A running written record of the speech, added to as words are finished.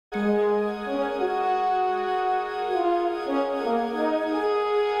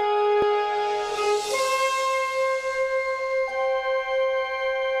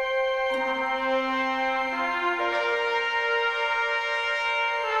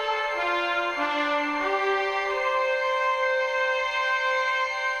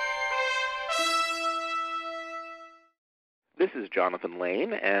This is Jonathan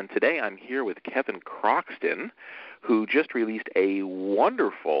Lane, and today I'm here with Kevin Croxton, who just released a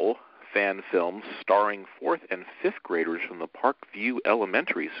wonderful fan film starring 4th and 5th graders from the Parkview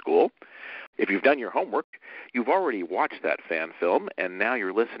Elementary School. If you've done your homework, you've already watched that fan film, and now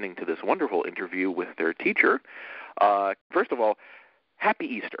you're listening to this wonderful interview with their teacher. First of all, Happy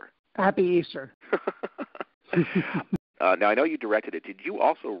Easter. Happy Easter. Now, I know you directed it. Did you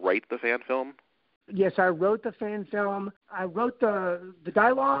also write the fan film? Yes, I wrote the fan film. I wrote the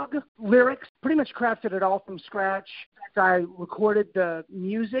dialogue, lyrics, pretty much crafted it all from scratch. I recorded the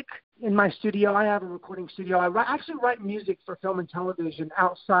music in my studio. I have a recording studio. I actually write music for film and television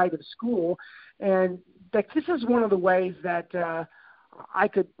outside of school, and this is one of the ways that I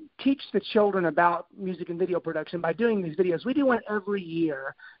could teach the children about music and video production by doing these videos. We do one every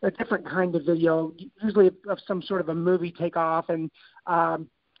year, a different kind of video, usually of some sort of a movie takeoff. And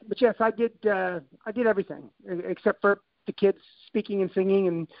but yes, I did everything except for the kids speaking and singing,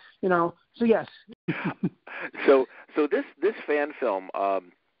 and so yes. So this fan film,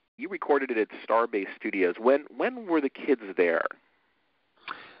 you recorded it at Starbase Studios. When were the kids there?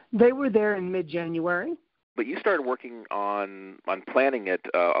 They were there in mid-January. But you started working on planning it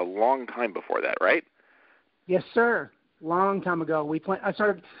a long time before that, right? Yes, sir. Long time ago. I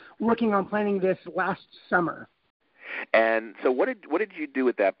started working on planning this last summer. And so what did you do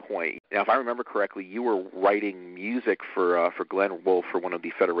at that point? Now, if I remember correctly, you were writing music for Glenn Wolfe for one of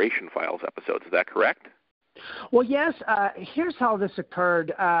the Federation Files episodes. Is that correct? Well, yes. Here's how this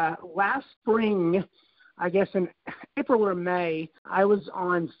occurred. Last spring, I guess in April or May, I was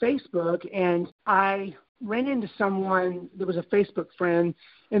on Facebook, and I ran into someone that was a Facebook friend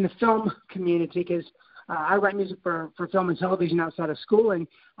in the film community, because I write music for film and television outside of school, and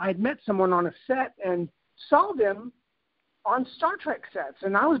I had met someone on a set and saw them on Star Trek sets,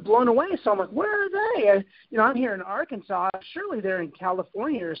 and I was blown away. So I'm like, where are they? I'm here in Arkansas. Surely they're in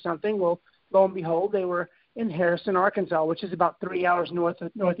California or something. Well, lo and behold, they were in Harrison, Arkansas, which is about 3 hours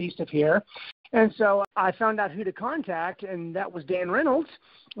northeast of here. And so I found out who to contact, and that was Dan Reynolds.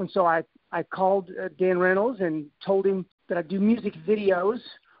 And so I called Dan Reynolds and told him that I do music videos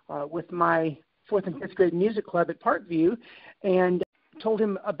with my 4th and 5th grade music club at Parkview, and told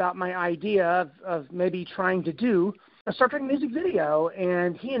him about my idea of maybe trying to do a Star Trek music video.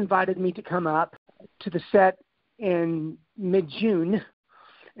 And he invited me to come up to the set in mid-June.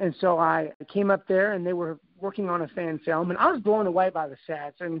 And so I came up there, and they were working on a fan film, and I was blown away by the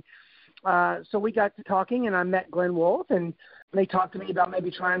sets. And so we got to talking, and I met Glenn Wolfe, and they talked to me about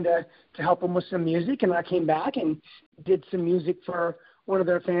maybe trying to help them with some music. And I came back and did some music for one of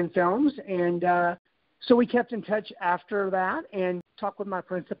their fan films. And so we kept in touch after that and talked with my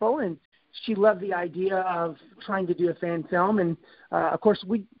principal, and she loved the idea of trying to do a fan film. And, of course,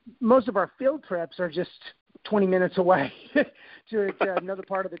 most of our field trips are just 20 minutes away to another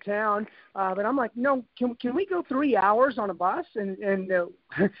part of the town. But I'm like, no, can we go 3 hours on a bus? And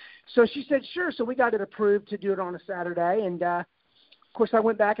so she said, sure. So we got it approved to do it on a Saturday. And, of course, I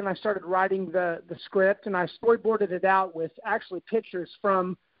went back and I started writing the script, and I storyboarded it out with actually pictures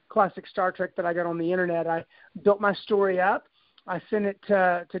from classic Star Trek that I got on the Internet. I built my story up. I sent it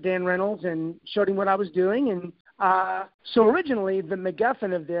to Dan Reynolds and showed him what I was doing. And so originally the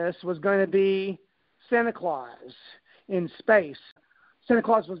MacGuffin of this was going to be Santa Claus in space. Santa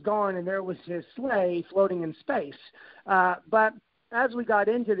Claus was gone, and there was his sleigh floating in space. But as we got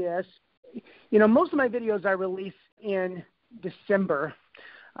into this, most of my videos I release in December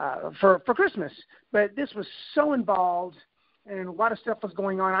for Christmas. But this was so involved, and a lot of stuff was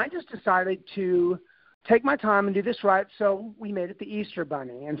going on. I just decided to take my time and do this right, so we made it the Easter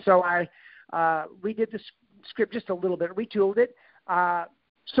Bunny. And so I redid the script just a little bit, retooled it.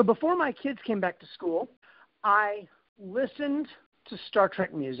 So before my kids came back to school, I listened to Star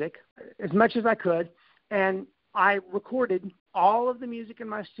Trek music as much as I could, and I recorded all of the music in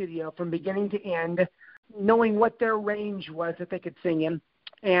my studio from beginning to end, knowing what their range was that they could sing in,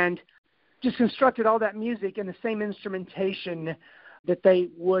 and just constructed all that music in the same instrumentation that they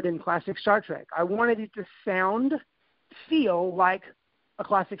would in classic Star Trek. I wanted it to feel like a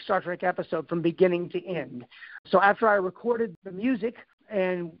classic Star Trek episode from beginning to end. So after I recorded the music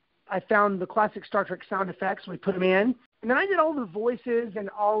and I found the classic Star Trek sound effects, we put them in. And then I did all the voices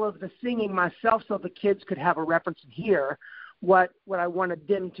and all of the singing myself so the kids could have a reference and hear what I wanted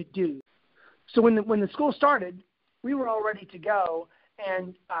them to do. So when the school started, we were all ready to go.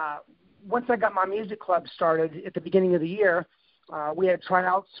 And once I got my music club started at the beginning of the year, we had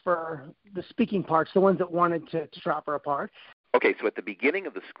tryouts for the speaking parts, the ones that wanted to try for a part. Okay, so at the beginning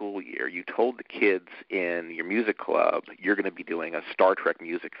of the school year, you told the kids in your music club you're going to be doing a Star Trek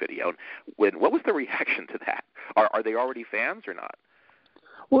music video. What was the reaction to that? Are they already fans or not?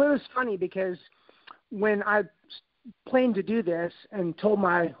 Well, it was funny because when I planned to do this and told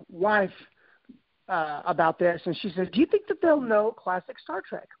my wife about this, and she said, "Do you think that they'll know classic Star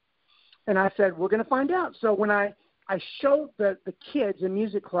Trek?" And I said, "We're going to find out." So when I showed the kids in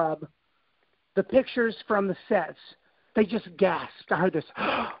music club the pictures from the sets, they just gasped. I heard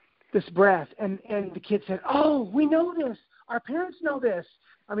this breath, and the kids said, "Oh, we know this. Our parents know this."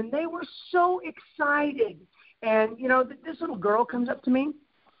 I mean, they were so excited. And, you know, this little girl comes up to me,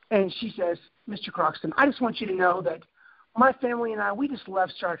 and she says, "Mr. Croxton, I just want you to know that my family and I, we just love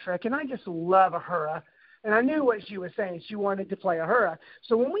Star Trek, and I just love Uhura." And I knew what she was saying. She wanted to play Uhura.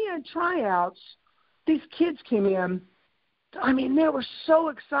 So when we had tryouts, these kids came in. I mean, they were so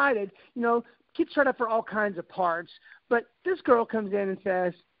excited. You know, kids tried out for all kinds of parts. But this girl comes in and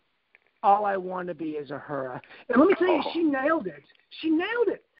says, "All I want to be is Uhura." And let me tell you, she nailed it. She nailed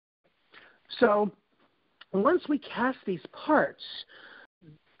it. So once we cast these parts,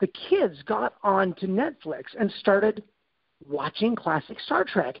 the kids got onto Netflix and started watching classic Star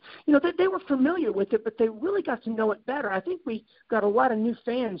Trek. You know, they were familiar with it, but they really got to know it better. I think we got a lot of new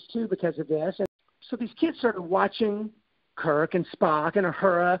fans, too, because of this. And so these kids started watching Kirk and Spock and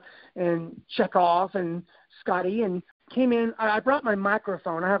Uhura and Chekhov and Scotty, and came in. I brought my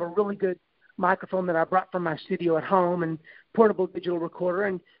microphone. I have a really good microphone that I brought from my studio at home and portable digital recorder,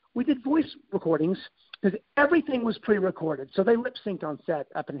 and we did voice recordings because everything was pre-recorded. So they lip-synced on set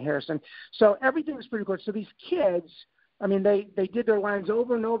up in Harrison. So everything was pre-recorded. So these kids, I mean, they did their lines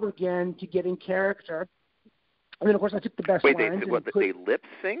over and over again to get in character. And then, of course, I took the best lines. They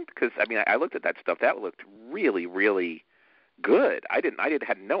lip-synced? Because, I mean, I looked at that stuff. That looked really, really good. I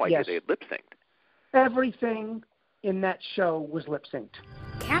had no idea they had lip-synced. Everything in that show was lip-synced.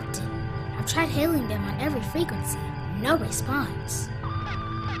 Captain, I've tried hailing them on every frequency. No response.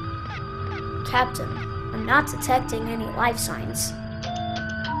 Captain, I'm not detecting any life signs.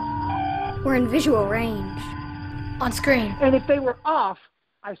 We're in visual range. On screen. And if they were off,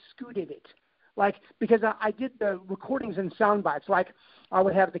 I scooted it. Like, because I did the recordings in sound bites. Like, I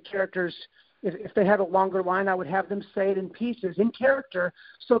would have the characters, if they had a longer line, I would have them say it in pieces, in character,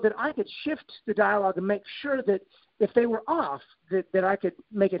 so that I could shift the dialogue and make sure that if they were off, that I could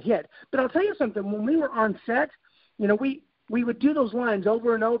make it hit. But I'll tell you something, when we were on set, you know, we would do those lines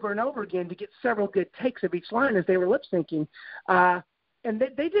over and over and over again to get several good takes of each line as they were lip-syncing. And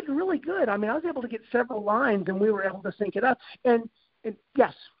they did really good. I mean, I was able to get several lines, and we were able to sync it up. And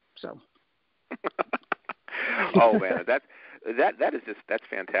yes, so. Oh, man, that's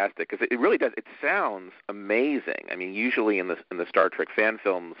fantastic, because it really does. It sounds amazing. I mean, usually in the Star Trek fan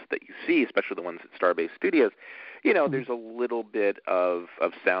films that you see, especially the ones at Starbase Studios, you know, there's a little bit of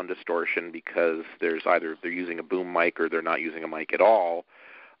sound distortion because there's either they're using a boom mic or they're not using a mic at all.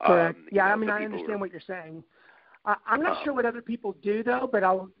 Correct. I mean, I understand what you're saying. I'm not sure what other people do, though, but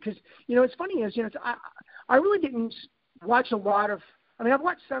because, you know, it's funny is, you know, I really didn't watch a lot of, I mean, I've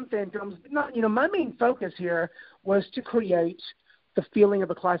watched some fan films, but not, you know, my main focus here was to create the feeling of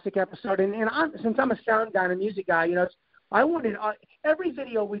a classic episode. And since I'm a sound guy and a music guy, you know, I wanted, every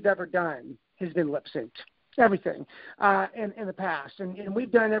video we've ever done has been lip-synced, everything, in the past. And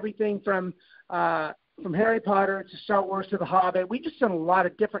we've done everything from Harry Potter to Star Wars to The Hobbit. We've just done a lot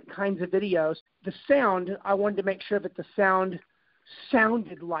of different kinds of videos. The sound, I wanted to make sure that the sound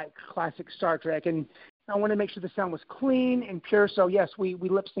sounded like classic Star Trek, and I wanted to make sure the sound was clean and pure. So, yes, we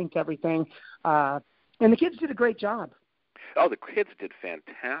lip-synced everything, and the kids did a great job. Oh, the kids did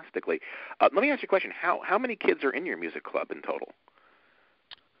fantastically. Let me ask you a question. How many kids are in your music club in total?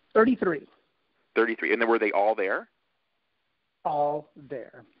 33. 33. And then were they all there? All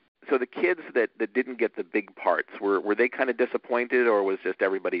there. So the kids that didn't get the big parts, were they kind of disappointed, or was just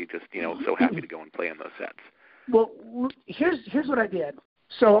everybody just, you know, so happy to go and play on those sets? Well, here's what I did.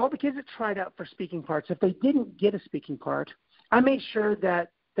 So all the kids that tried out for speaking parts, if they didn't get a speaking part, I made sure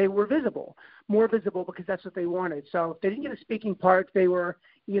that they were visible, more visible, because that's what they wanted. So if they didn't get a speaking part, they were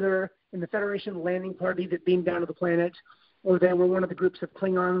either in the Federation landing party that beamed down to the planet, or they were one of the groups of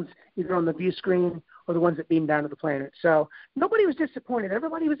Klingons, either on the view screen or the ones that beamed down to the planet. So nobody was disappointed.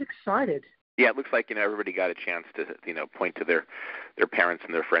 Everybody was excited. Yeah, it looks like, you know, everybody got a chance to, you know, point to their parents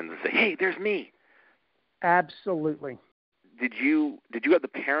and their friends and say, "Hey, there's me." Absolutely. Did you have the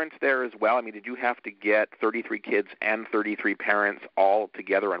parents there as well? I mean, did you have to get 33 kids and 33 parents all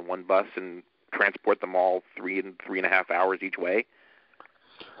together on one bus and transport them all 3.5 hours each way?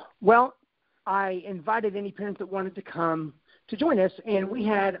 Well, I invited any parents that wanted to come to join us, and we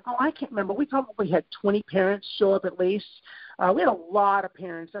had, I can't remember, we probably had 20 parents show up at least. We had a lot of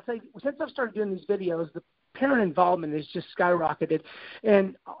parents. I think since I've started doing these videos, the parent involvement has just skyrocketed.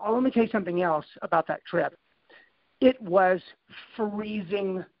 And let me tell you something else about that trip. It was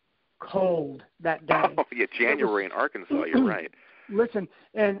freezing cold that day. Oh, yeah, January in Arkansas, you're right. Listen,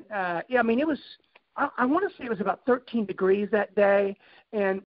 and, it was, I want to say it was about 13 degrees that day,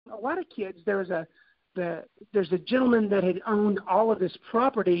 and a lot of kids, there's a gentleman that had owned all of this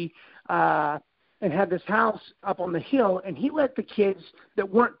property and had this house up on the hill, and he let the kids that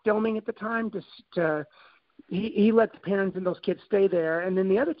weren't filming at the time he let the parents and those kids stay there, and then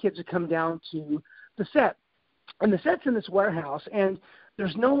the other kids would come down to the set. And the set's in this warehouse, and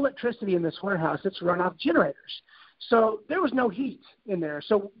there's no electricity in this warehouse. It's run off generators. So there was no heat in there.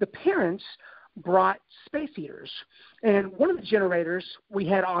 So the parents brought space heaters. And one of the generators we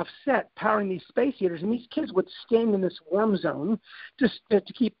had offset powering these space heaters, and these kids would stand in this warm zone just to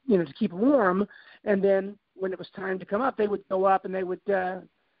keep warm. And then when it was time to come up, they would go up and they would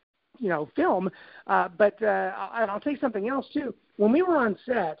film. But I'll tell you something else, too. When we were on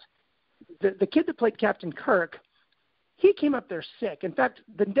set, the kid that played Captain Kirk, he came up there sick. In fact,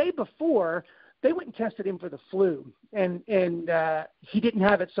 the day before, they went and tested him for the flu, and he didn't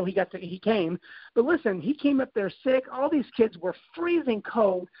have it, so he came. But listen, he came up there sick. All these kids were freezing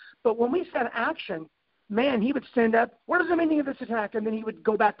cold. But when we said action, man, he would stand up. What is the meaning of this attack? And then he would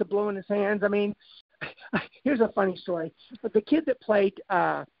go back to blowing his hands. I mean, here's a funny story. But the kid that played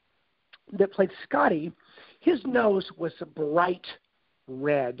Scotty, his nose was bright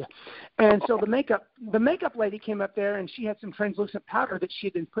red. And so the makeup lady came up there, and she had some translucent powder that she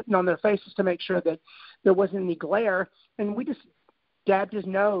had been putting on their faces to make sure that there wasn't any glare. And we just dabbed his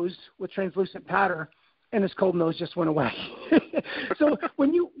nose with translucent powder, and his cold nose just went away. So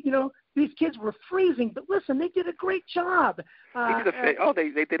when these kids were freezing, but listen, they did a great job.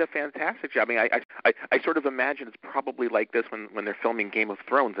 They did a fantastic job. I mean, I sort of imagine it's probably like this when they're filming Game of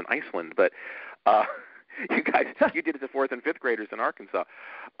Thrones in Iceland, but you guys, you did it to 4th and 5th graders in Arkansas.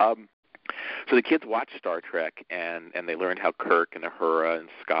 So the kids watched Star Trek, and they learned how Kirk and Uhura and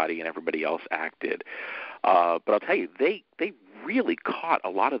Scotty and everybody else acted. But I'll tell you, they really caught a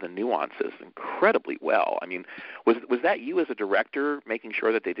lot of the nuances incredibly well. I mean, was that you as a director making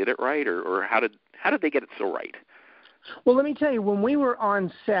sure that they did it right, or how did they get it so right? Well, let me tell you, when we were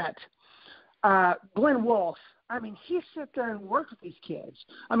on set, Glenn Wolfe, I mean, he sat there and worked with these kids.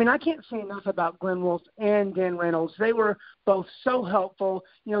 I mean, I can't say enough about Glenn Wolfe and Dan Reynolds. They were both so helpful.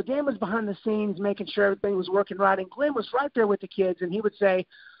 Dan was behind the scenes making sure everything was working right, and Glenn was right there with the kids, and he would say,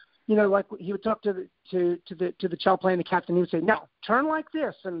 like he would talk to the child playing the captain. He would say, "No, turn like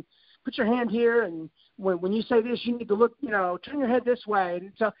this, and put your hand here, and when you say this, you need to look, turn your head this way."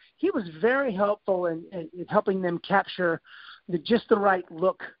 And so he was very helpful in helping them capture just the right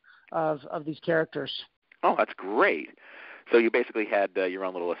look of these characters. Oh, that's great. So you basically had your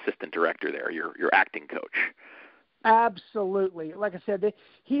own little assistant director there, your acting coach. Absolutely. Like I said,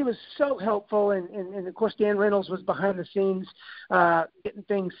 he was so helpful, and of course Dan Reynolds was behind the scenes getting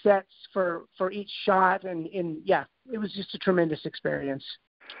things set for each shot, and yeah, it was just a tremendous experience.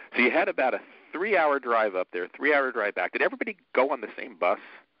 So you had about a 3-hour drive up there, 3-hour drive back. Did everybody go on the same bus?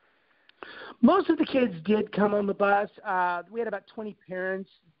 Most of the kids did come on the bus. We had about 20 parents,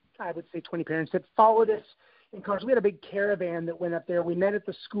 I would say 20 parents, that followed us in cars. We had a big caravan that went up there. We met at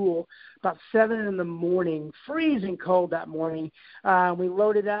the school about 7 in the morning, freezing cold that morning. We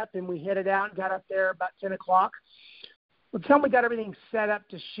loaded up and we headed out and got up there about 10 o'clock. By the time we got everything set up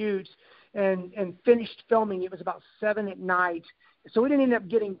to shoot and finished filming, it was about 7 at night. So we didn't end up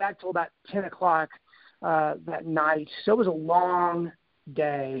getting back till about 10 o'clock that night. So it was a long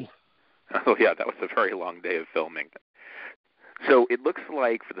day. Oh, yeah, that was a very long day of filming. So it looks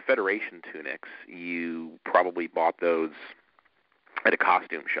like for the Federation tunics, you probably bought those at a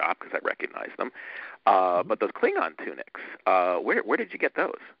costume shop because I recognize them. But those Klingon tunics, where did you get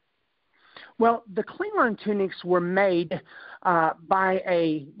those? Well, the Klingon tunics were made by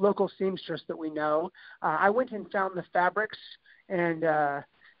a local seamstress that we know. I went and found the fabrics, and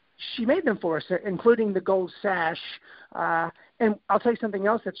she made them for us, including the gold sash. And I'll tell you something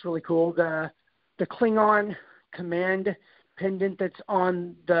else that's really cool. The Klingon command pendant that's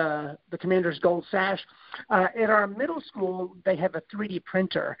on the commander's gold sash. At our middle school, they have a 3D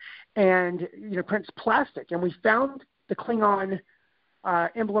printer, and prints plastic. And we found the Klingon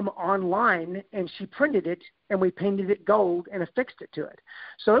emblem online, and she printed it, and we painted it gold and affixed it to it.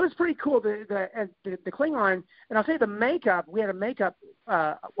 So it was pretty cool. The Klingon, and I'll tell you the makeup. We had a makeup.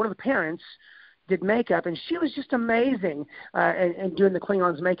 One of the parents did makeup, and she was just amazing in doing the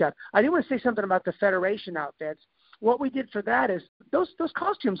Klingons' makeup. I do want to say something about the Federation outfits. what we did for that is those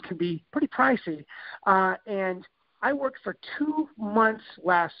costumes can be pretty pricey. And I worked for 2 months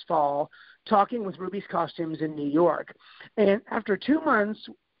last fall talking with Ruby's Costumes in New York. And after 2 months,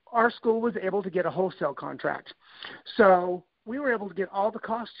 our school was able to get a wholesale contract. So we were able to get all the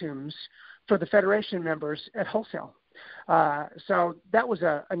costumes for the Federation members at wholesale. So that was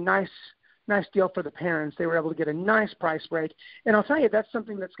a nice deal for the parents. They were able to get a nice price break. And I'll tell you, that's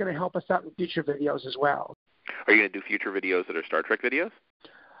something that's going to help us out in future videos as well. Are you going to do future videos that are Star Trek videos?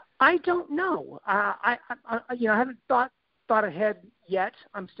 I don't know. I haven't thought ahead yet.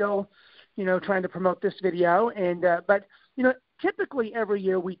 I'm still, trying to promote this video. And but typically every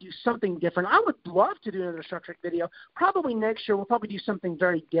year we do something different. I would love to do another Star Trek video. Probably next year we'll probably do something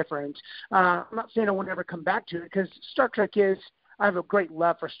very different. I'm not saying I won't ever come back to it because Star Trek I have a great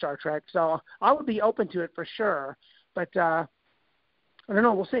love for Star Trek, so I would be open to it for sure. But I don't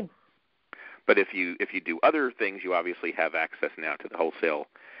know. We'll see. But if you do other things, you obviously have access now to the wholesale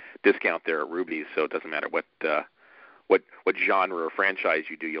discount there at Ruby's, so it doesn't matter what genre or franchise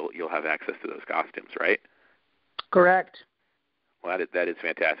you do, you'll have access to those costumes, right? Correct. Well, that is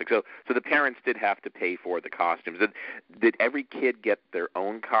fantastic. So the parents did have to pay for the costumes. Did every kid get their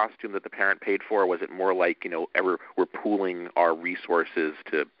own costume that the parent paid for, or was it more like, we're pooling our resources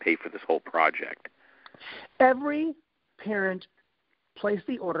to pay for this whole project? Every parent placed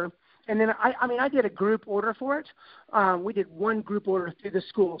the order, and then I did a group order for it. We did one group order through the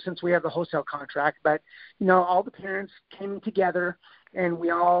school since we have the wholesale contract, but all the parents came together, and we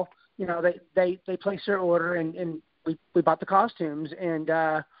all, they placed their order, and we bought the costumes, and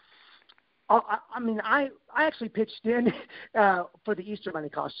I actually pitched in for the Easter Bunny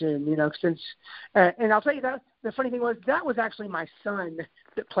costume, since and I'll tell you that the funny thing was that was actually my son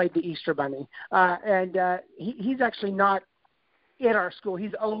that played the Easter Bunny, and he's actually not at our school.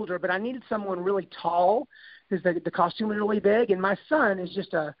 He's older, but I needed someone really tall because the costume was really big, and my son is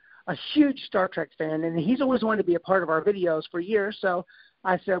just a huge Star Trek fan, and he's always wanted to be a part of our videos for years, so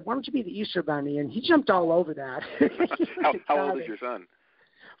I said, why don't you be the Easter Bunny? And he jumped all over that. How old is your son?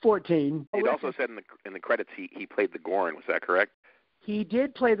 14. It also said in the credits he played the Gorn. Was that correct? He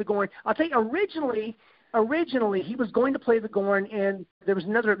did play the Gorn. I'll tell you, originally he was going to play the Gorn, and there was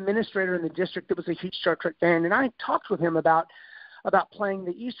another administrator in the district that was a huge Star Trek fan, and I talked with him about playing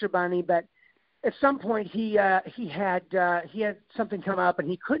the Easter Bunny, but at some point he had something come up and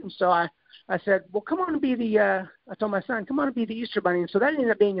he couldn't, so I said, well, come on and be I told my son, come on and be the Easter Bunny. And so that ended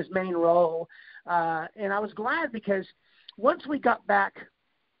up being his main role. And I was glad because once we got back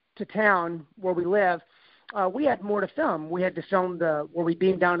to town where we live, we had more to film. We had to film where we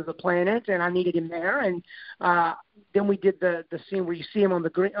beamed down to the planet, and I needed him there. And then we did the scene where you see him on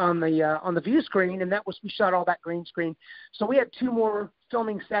the view screen, and we shot all that green screen. So we had 2 more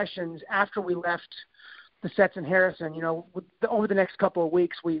filming sessions after we left the sets in Harrison. Over the next couple of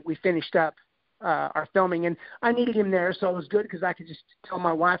weeks, we finished up our filming, and I needed him there, so it was good because I could just tell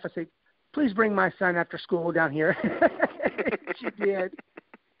my wife, I said, please bring my son after school down here. She did.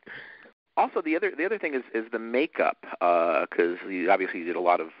 Also, the other thing is the makeup, because you obviously did a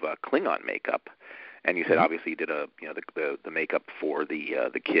lot of Klingon makeup, and you said obviously you did the makeup for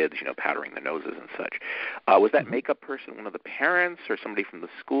the kids, powdering their noses and such. Was that makeup person one of the parents, or somebody from the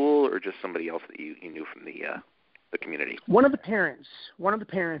school, or just somebody else that you knew from the community? One of the parents,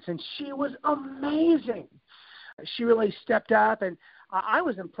 and she was amazing. She really stepped up, and I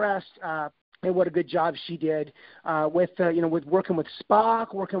was impressed. And what a good job she did with working with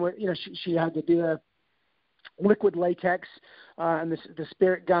Spock, working with, she had to do a liquid latex and the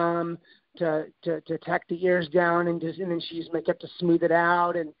spirit gum to tack the ears down, and then she used makeup to smooth it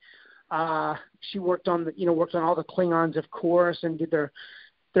out, and she worked on all the Klingons, of course, and did their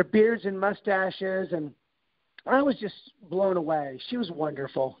beards and mustaches, and I was just blown away. She was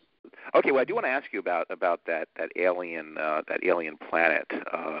wonderful. Okay, well, I do want to ask you about that alien planet,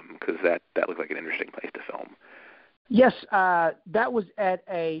 because that looked like an interesting place to film. Yes, that was at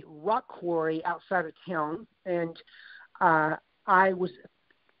a rock quarry outside of town, and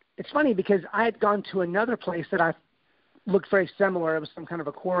it's funny because I had gone to another place that I looked very similar. It was some kind of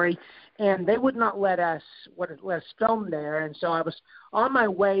a quarry, and they would not let us film there, and so I was on my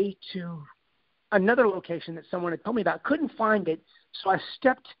way to another location that someone had told me about. Couldn't find it, so I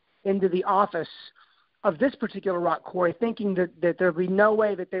stepped into the office of this particular rock quarry, thinking that there would be no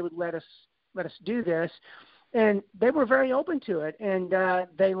way that they would let us do this, and they were very open to it, and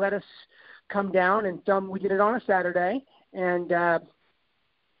they let us come down and film. We did it on a Saturday, and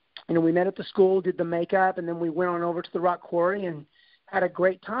we met at the school, did the makeup, and then we went on over to the rock quarry and had a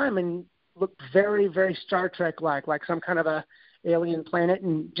great time, and looked very, very Star Trek like some kind of a alien planet,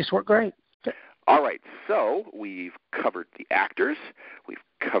 and just worked great. All right, so we've covered the actors, we've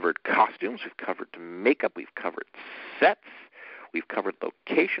covered costumes, we've covered makeup, we've covered sets, we've covered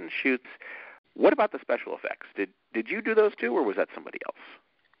location shoots. What about the special effects? Did you do those too, or was that somebody else?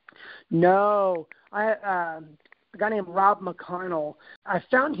 No, a guy named Rob McConnell. I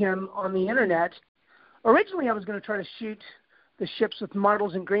found him on the internet. Originally, I was going to try to shoot the ships with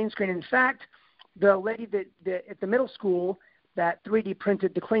models and green screen. In fact, the lady that at the middle school that 3D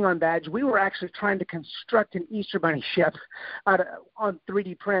printed the Klingon badge, we were actually trying to construct an Easter Bunny ship on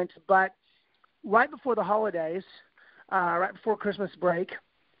 3D print. But right before the holidays, right before Christmas break,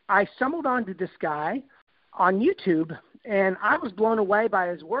 I stumbled onto this guy on YouTube, and I was blown away by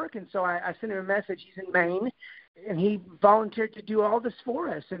his work. And so I sent him a message. He's in Maine, and he volunteered to do all this for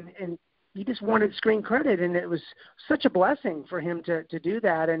us. And he just wanted screen credit, and it was such a blessing for him to do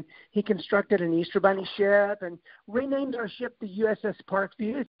that. And he constructed an Easter Bunny ship and renamed our ship the USS Parkview.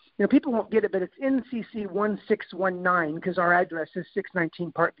 You know, people won't get it, but it's NCC 1619 because our address is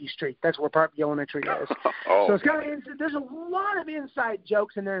 619 Parkview Street. That's where Parkview Elementary is. So it's there's a lot of inside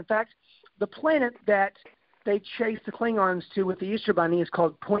jokes in there. In fact, the planet that they chase the Klingons to with the Easter Bunny is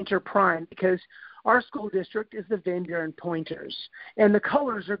called Pointer Prime because our school district is the Van Buren Pointers, and the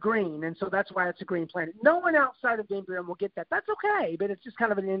colors are green, and so that's why it's a green planet. No one outside of Van Buren will get that. That's okay, but it's just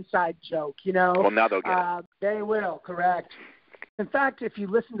kind of an inside joke, you know. Well, now they'll get it. They will, correct. In fact, if you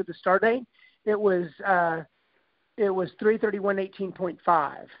listen to the star date, it was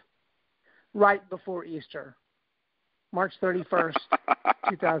 3/31/18.5, right before Easter, March 31st,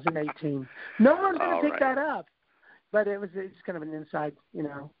 2018. No one's going to pick that up. But it's kind of an inside, you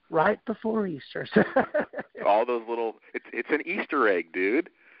know, right before Easter. All those little, it's an Easter egg, dude.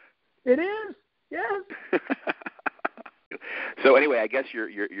 It is, yes. So anyway, I guess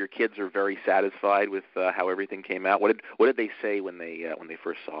your kids are very satisfied with how everything came out. What did they say when they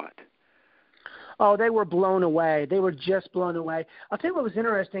first saw it? Oh, they were blown away. They were just blown away. I'll tell you what was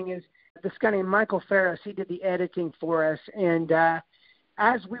interesting is this guy named Michael Ferris. He did the editing for us, and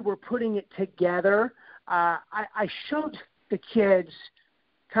as we were putting it together, I showed the kids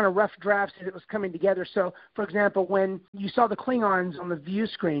kind of rough drafts as it was coming together. So, for example, when you saw the Klingons on the view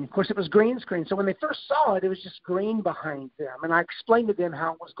screen, of course it was green screen. So when they first saw it, it was just green behind them. And I explained to them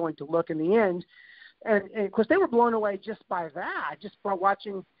how it was going to look in the end. And of course, they were blown away just by that, just by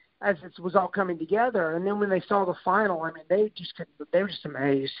watching as it was all coming together. And then when they saw the final, I mean, they were just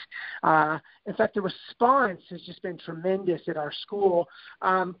amazed. In fact, the response has just been tremendous at our school.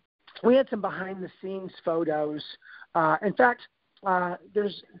 We had some behind-the-scenes photos. In fact,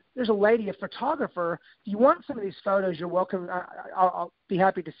 there's a lady, a photographer. If you want some of these photos, you're welcome. I'll be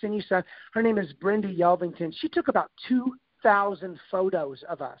happy to send you some. Her name is Brenda Yelvington. She took about 2,000 photos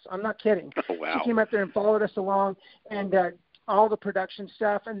of us. I'm not kidding. Oh, wow. She came up there and followed us along, and all the production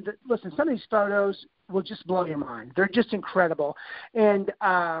stuff. And listen, some of these photos will just blow your mind. They're just incredible. And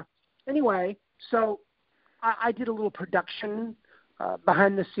anyway, so I did a little production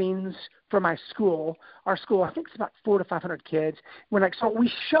behind the scenes for my school. Our school, I think it's about 400 to 500 kids. So we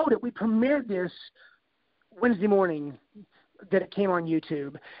showed it. We premiered this Wednesday morning that it came on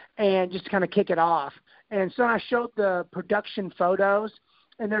YouTube, and just to kind of kick it off. And so I showed the production photos,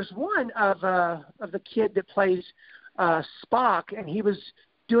 and there's one of the kid that plays Spock, and he was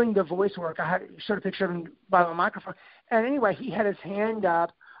doing the voice work. I showed a picture of him by the microphone. And anyway, he had his hand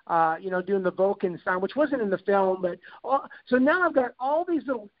up, doing the Vulcan sign, which wasn't in the film. But so now I've got all these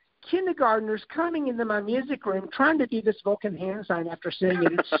little kindergartners coming into my music room trying to do this Vulcan hand sign after seeing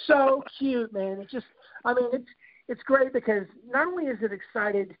it. It's so cute, man. It's great because not only is it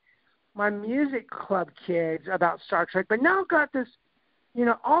excited my music club kids about Star Trek, but now I've got this,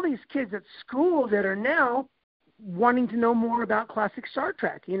 all these kids at school that are now wanting to know more about classic Star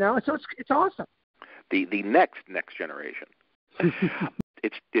Trek, So it's awesome. The next generation.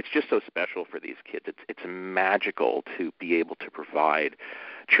 It's just so special for these kids. It's magical to be able to provide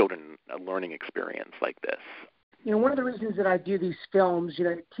children a learning experience like this. One of the reasons that I do these films,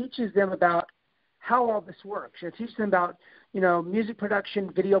 it teaches them about how all this works. It teaches them about, music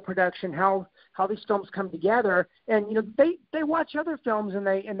production, video production, how these films come together. And, they watch other films and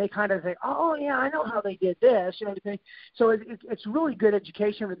they kind of say, oh, yeah, I know how they did this, So it's really good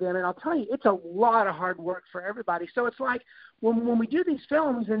education for them. And I'll tell you, it's a lot of hard work for everybody. So it's like when we do these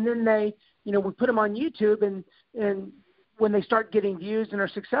films and then they, we put them on YouTube and when they start getting views and are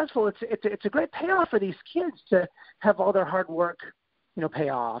successful, it's a great payoff for these kids to have all their hard work, pay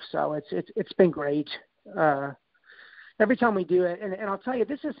off. So it's been great. Every time we do it, and I'll tell you,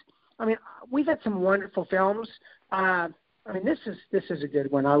 we've had some wonderful films. This is a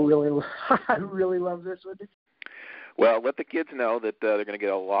good one. I really love this one. Well, let the kids know that they're going to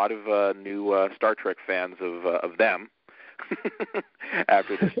get a lot of new Star Trek fans of them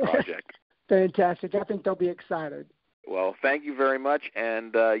after this project. Fantastic. I think they'll be excited. Well, thank you very much,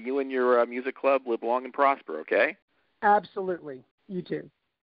 and you and your music club live long and prosper, okay? Absolutely. You too.